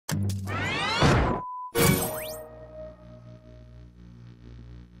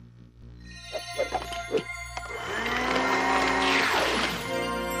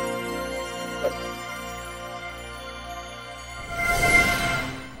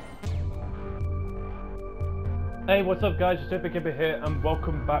Hey, what's up guys, it's Freddy here and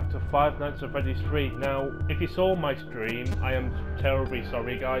welcome back to Five Nights at Freddy's 3. Now, if you saw my stream, I am terribly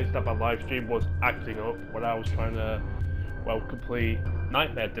sorry guys that my live stream was acting up when I was trying to, well, complete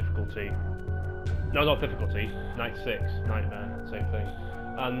Nightmare difficulty. No, not difficulty, Night 6, Nightmare, same thing.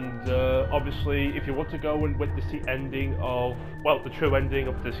 And obviously, if you want to go and witness the ending of, well, the true ending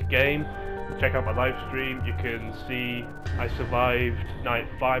of this game, check out my live stream. You can see I survived night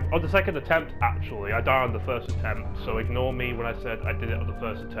 5 on the second attempt. Actually, I died on the first attempt, so ignore me when I said I did it on the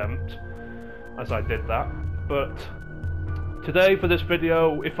first attempt, as I did that. But today for this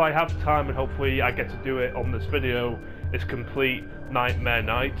video, if I have time and hopefully I get to do it on this video, is complete Nightmare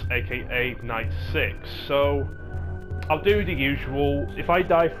Night, aka Night 6. So I'll do the usual. If I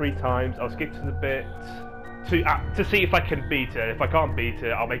die 3 times, I'll skip to the bit to see if I can beat it. If I can't beat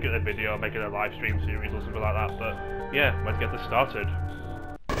it, I'll make it a video, I'll make it a live stream series or something like that. But yeah, let's get this started.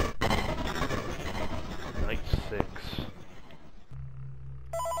 Night 6.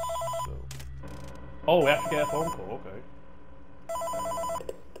 So. Oh, we have to get a phone call, okay.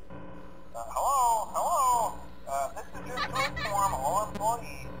 Hello. This is just to inform all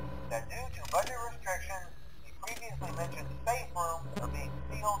employees that due to budget restrictions, the previously mentioned safe rooms are being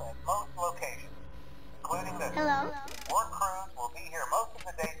sealed at most locations. Including this. Hello? Work crews will be here most of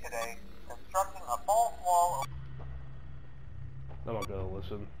the day today, constructing a false wall. I'm not gonna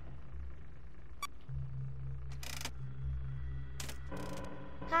listen.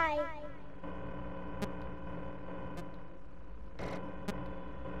 Hi.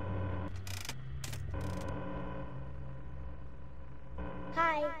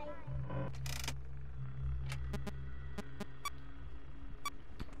 Hi.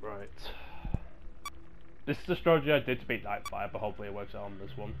 Right. This is the strategy I did to beat Night 5, but hopefully it works out on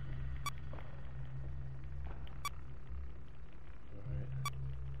this one.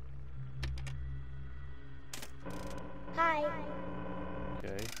 Right. Hi.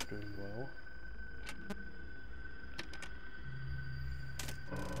 Okay, doing well.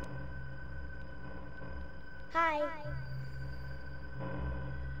 Hi.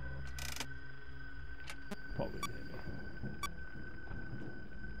 Probably near me.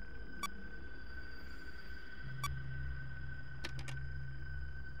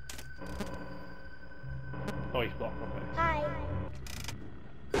 Oh, he's blocked, okay. Hi.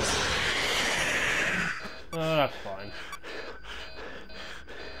 That's fine.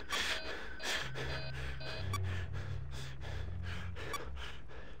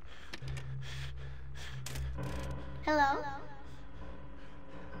 Hello?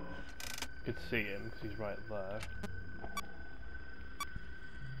 You could see him, because he's right there.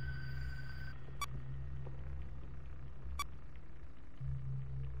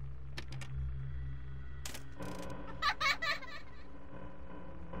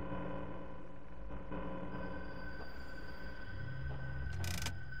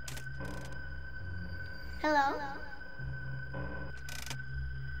 Hello?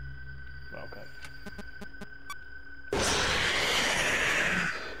 Okay.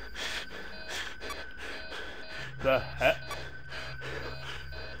 The heck?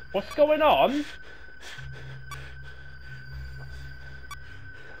 What's going on?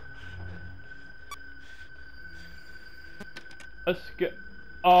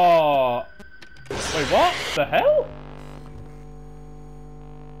 Oh. Wait, what? The hell?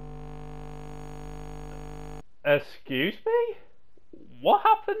 Excuse me? What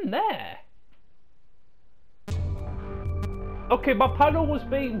happened there? Okay, my panel was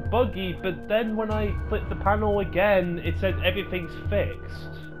being buggy, but then when I clicked the panel again, it said everything's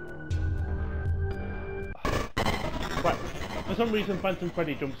fixed. Right, for some reason Phantom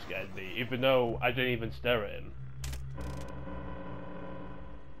Freddy jump scared me, even though I didn't even stare at him.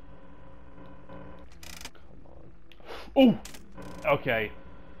 Come on. Oh! Okay.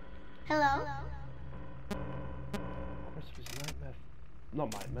 Hello? Christmas Nightmare.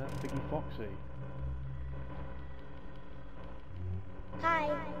 Not Nightmare, Biggie Foxy.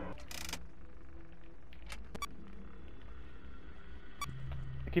 Hi.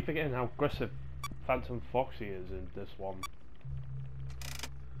 I keep forgetting how aggressive Phantom Foxy is in this one.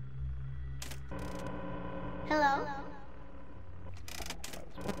 Hello? Right,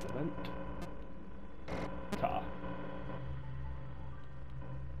 let's walk the vent. Ta.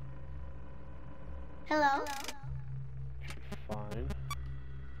 Hello? Should be fine.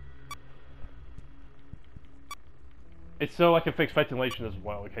 It's so I can fix ventilation as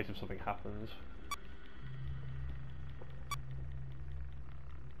well in case if something happens.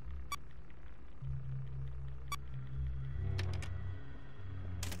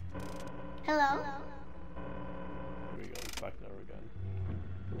 Hello? Here we go, he's back there again.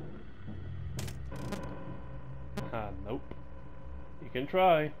 Ah, nope. You can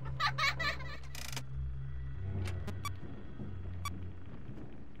try.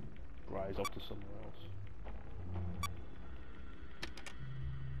 Rise up to somewhere else.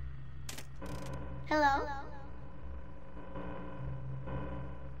 Hello?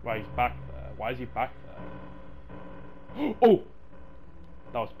 Right, he's back there. Why is he back there? Oh!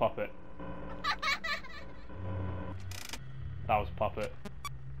 That was Puppet. That was Puppet.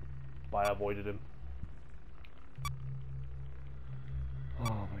 But I avoided him.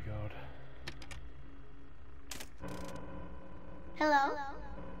 Oh my god. Hello?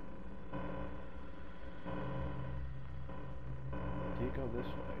 Do you go this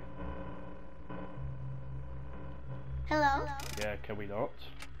way? Hello? Yeah, can we not?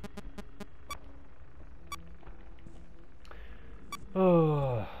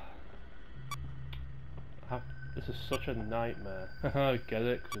 Oh. This is such a nightmare. I get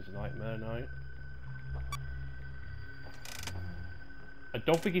it, because it's nightmare night. I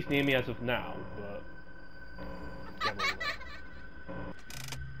don't think he's near me as of now, but... Get over there.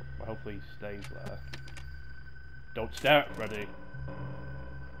 Well, hopefully he stays there. Don't stare at Freddy.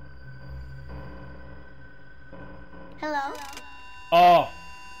 Hello? Oh!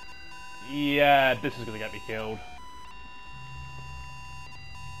 Yeah, this is gonna get me killed.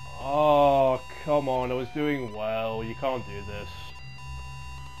 Oh, come on, I was doing well. You can't do this.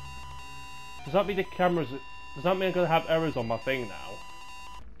 Does that mean the cameras... Does that mean I'm gonna have errors on my thing now?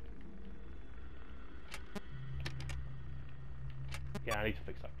 Yeah, I need to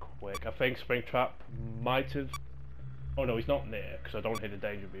fix that quick. I think Springtrap might have... Oh no, he's not near, because I don't hear the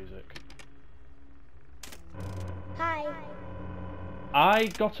danger music. Hi. I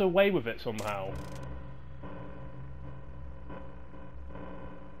got away with it somehow.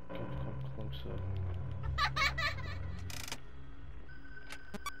 Come closer.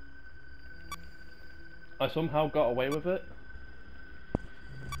 I somehow got away with it.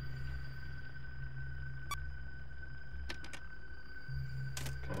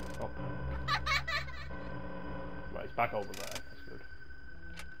 Okay, stop. Right, it's back over there. That's good.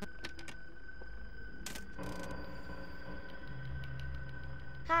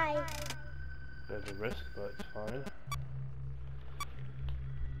 Hi. Bit of a risk, but it's fine.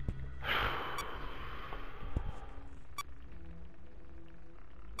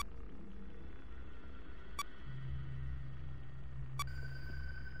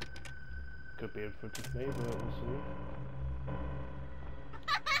 Could be in front of me, but we'll see.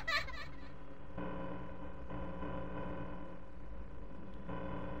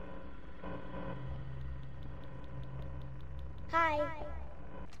 Hi.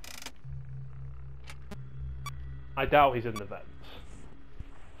 I doubt he's in the vents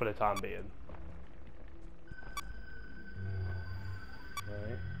for the time being.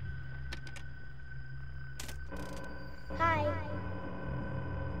 Right. Hi.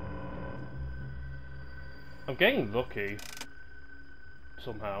 I'm getting lucky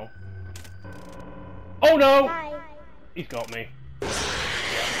somehow. Oh no! Hi. He's got me. Yeah.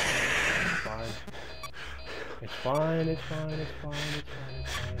 It's fine. It's fine, it's fine, it's fine, it's fine,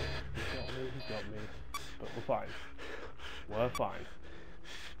 it's fine. He's got me. But we're fine. We're fine.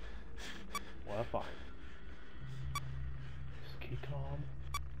 We're fine. Just keep calm.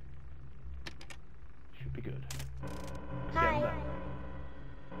 Should be good. Hi. Get him there.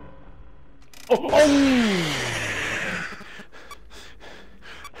 Oh! Oh!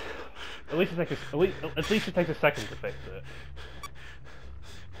 At least it takes a second to fix it.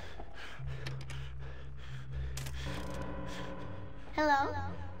 Hello?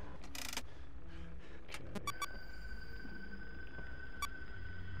 Okay.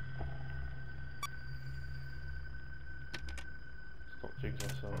 Stop jinxing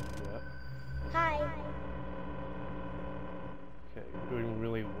ourselves yet. Hi. Okay, we're doing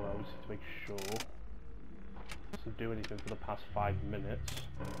really well. We just need to make sure. Doesn't do anything for the past 5 minutes.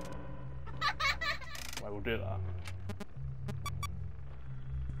 Right, we'll do that.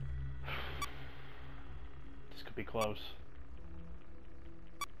 This could be close.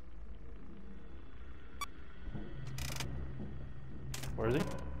 Where is he?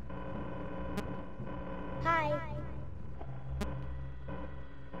 Hi.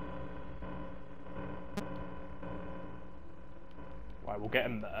 Right, we'll get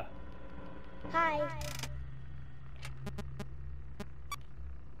him there. Hi.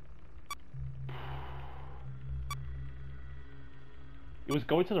 It was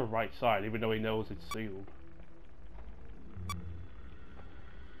going to the right side, even though he knows it's sealed.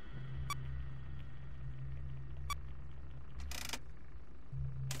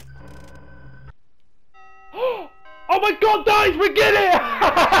 Oh my god, guys, we get it!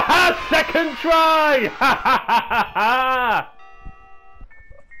 Second try!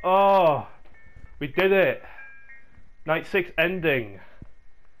 Oh, we did it. Night 6 ending.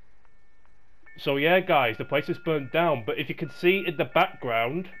 So yeah, guys, the place is burnt down, but if you can see in the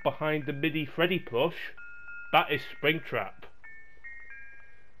background, behind the mini Freddy plush, that is Springtrap.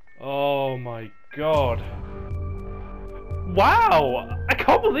 Oh my god. Wow! I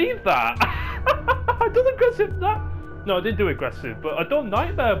can't believe that! I done aggressive that. No, I didn't do aggressive, but I done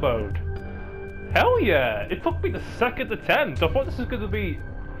nightmare mode. Hell yeah! It took me the second attempt. I thought this was going to be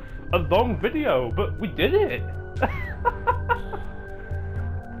a long video, but we did it.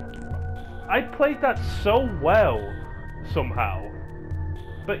 I played that so well somehow.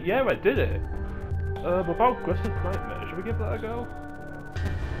 But yeah, I did it. About aggressive nightmare, should we give that a go?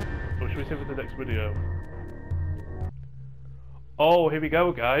 Or should we save it for the next video? Oh, here we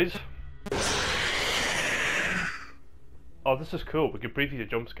go, guys. Oh, this is cool. We can preview the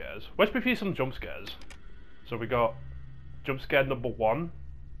jump scares. Let's preview some jump scares. So we got jump scare number 1.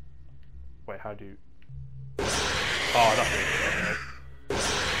 Wait, how do you... Oh, that's it. Okay.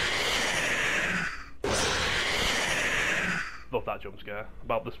 Love that jump scare.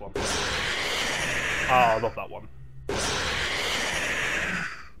 About this one. Oh, I love that one.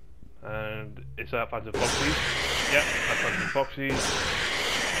 And is that Phantom Foxes? Yep, that's Phantom Foxes.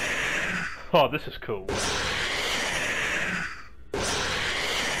 Oh, this is cool.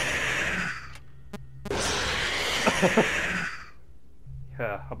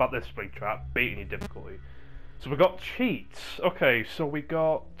 Yeah, about this Springtrap, beating your difficulty. So we got cheats. Okay, so we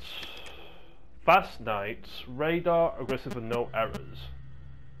got fast nights, radar, aggressive and no errors.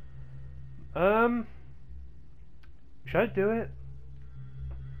 Should I do it?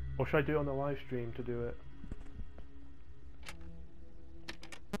 Or should I do it on the live stream to do it?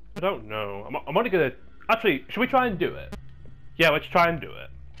 I don't know. I'm only gonna... Actually, should we try and do it? Yeah, let's try and do it.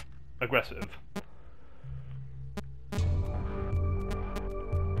 Aggressive.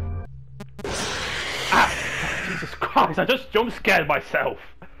 Ah! Jesus Christ, I just jump scared myself!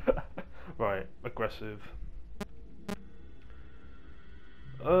 Right, aggressive.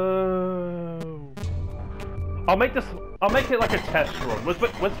 I'll make it like a test run. Let's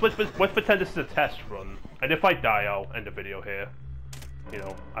pretend this is a test run. And if I die, I'll end the video here. You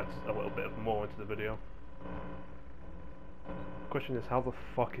know, add a little bit more into the video. Question is, how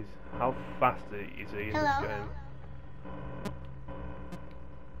fast is he in this game?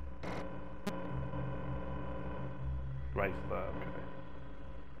 Right there, okay.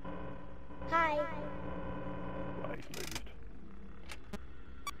 Hi. Right, he's moved.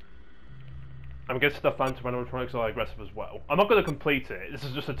 I'm guessing the Phantom animatronics are aggressive as well. I'm not going to complete it. This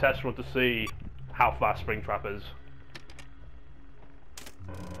is just a test run to see how fast Springtrap is.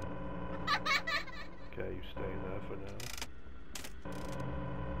 Okay, you stay there for now.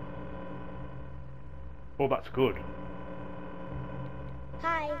 Oh, that's good.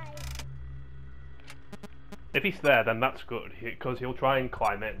 Hi. If he's there, then that's good, because he'll try and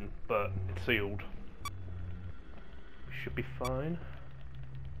climb in, but it's sealed. We should be fine.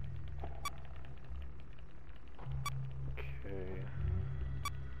 Okay.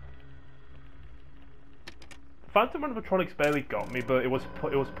 Phantom animatronics barely got me, but it was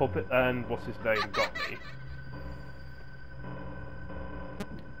Puppet and what's his name got me.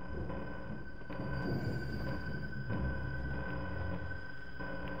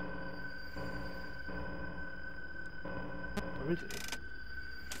 Where is he?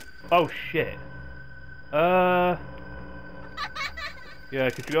 Oh shit. Yeah,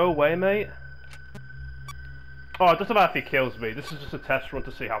 could you go away, mate? Oh, it doesn't matter if he kills me. This is just a test run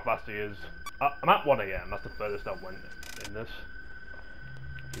to see how fast he is. I'm at 1 AM. That's the furthest I went in this.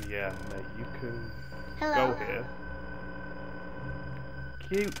 Yeah, mate, you can go here.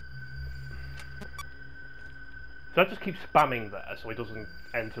 Cute. So I just keep spamming there so he doesn't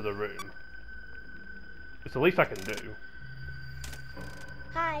enter the room. It's the least I can do.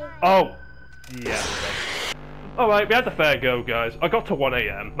 Hi. Oh! Yeah. Alright, we had a fair go, guys. I got to 1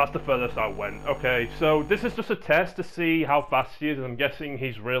 AM. That's the furthest I went. Okay, so this is just a test to see how fast he is, and I'm guessing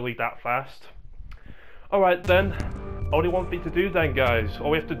he's really that fast. Alright then. Only one thing to do then, guys.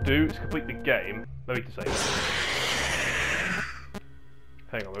 All we have to do is complete the game. Let me disable it.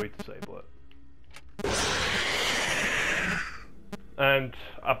 Hang on, let me disable it. And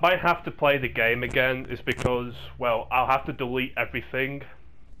I might have to play the game again, is because, well, I'll have to delete everything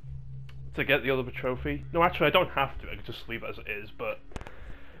to get the other trophy. No, actually, I don't have to. I can just leave it as it is, but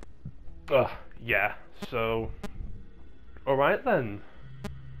yeah, so... Alright then.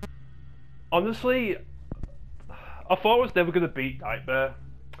 Honestly, I thought I was never going to beat Nightmare.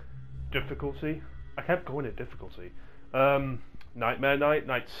 Difficulty. I kept going at difficulty. Nightmare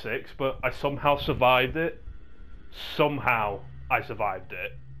Night 6, but I somehow survived it. Somehow I survived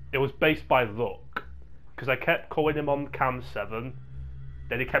it. It was based by luck. Because I kept calling him on cam 7,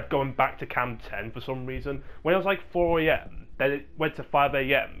 then he kept going back to cam 10 for some reason. When it was like 4 AM, then it went to 5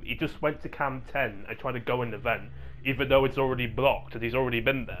 AM, he just went to cam 10 and tried to go in the vent, even though it's already blocked and he's already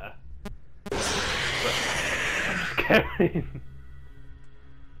been there. But I'm just kidding.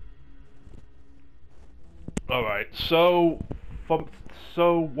 Alright, so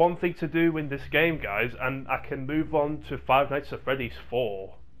one thing to do in this game, guys, and I can move on to Five Nights at Freddy's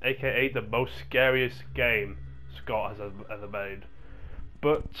 4, aka the most scariest game Scott has ever made.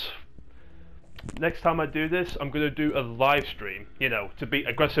 But next time I do this, I'm going to do a live stream, you know, to beat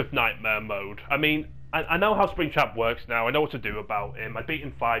aggressive nightmare mode. I mean, I know how Springtrap works now, I know what to do about him. I've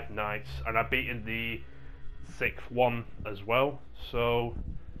beaten 5 nights, and I've beaten the 6th one as well, so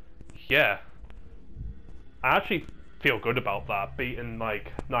yeah. I actually feel good about that, beating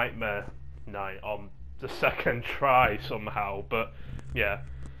like Nightmare Night on the 2nd try somehow, but yeah.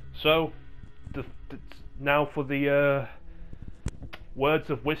 So, now for the words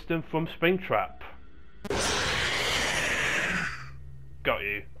of wisdom from Springtrap. Got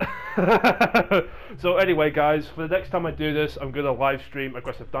you. So anyway, guys, for the next time I do this, I'm going to live stream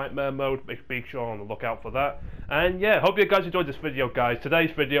aggressive nightmare mode. Make sure on the lookout for that. And yeah, hope you guys enjoyed this video, guys.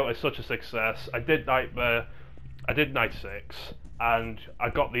 Today's video is such a success. I did Night 6, and I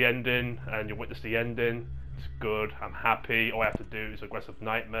got the ending, and you witnessed the ending. It's good, I'm happy. All I have to do is aggressive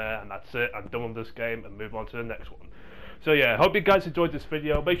nightmare, and that's it. I'm done with this game and move on to the next one. So yeah, hope you guys enjoyed this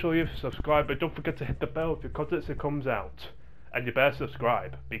video. Make sure you subscribe, but don't forget to hit the bell if your content comes out. And you better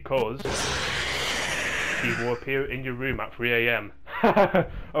subscribe, because he will appear in your room at 3 AM.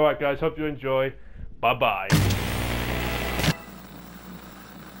 Alright guys, hope you enjoy. Bye bye.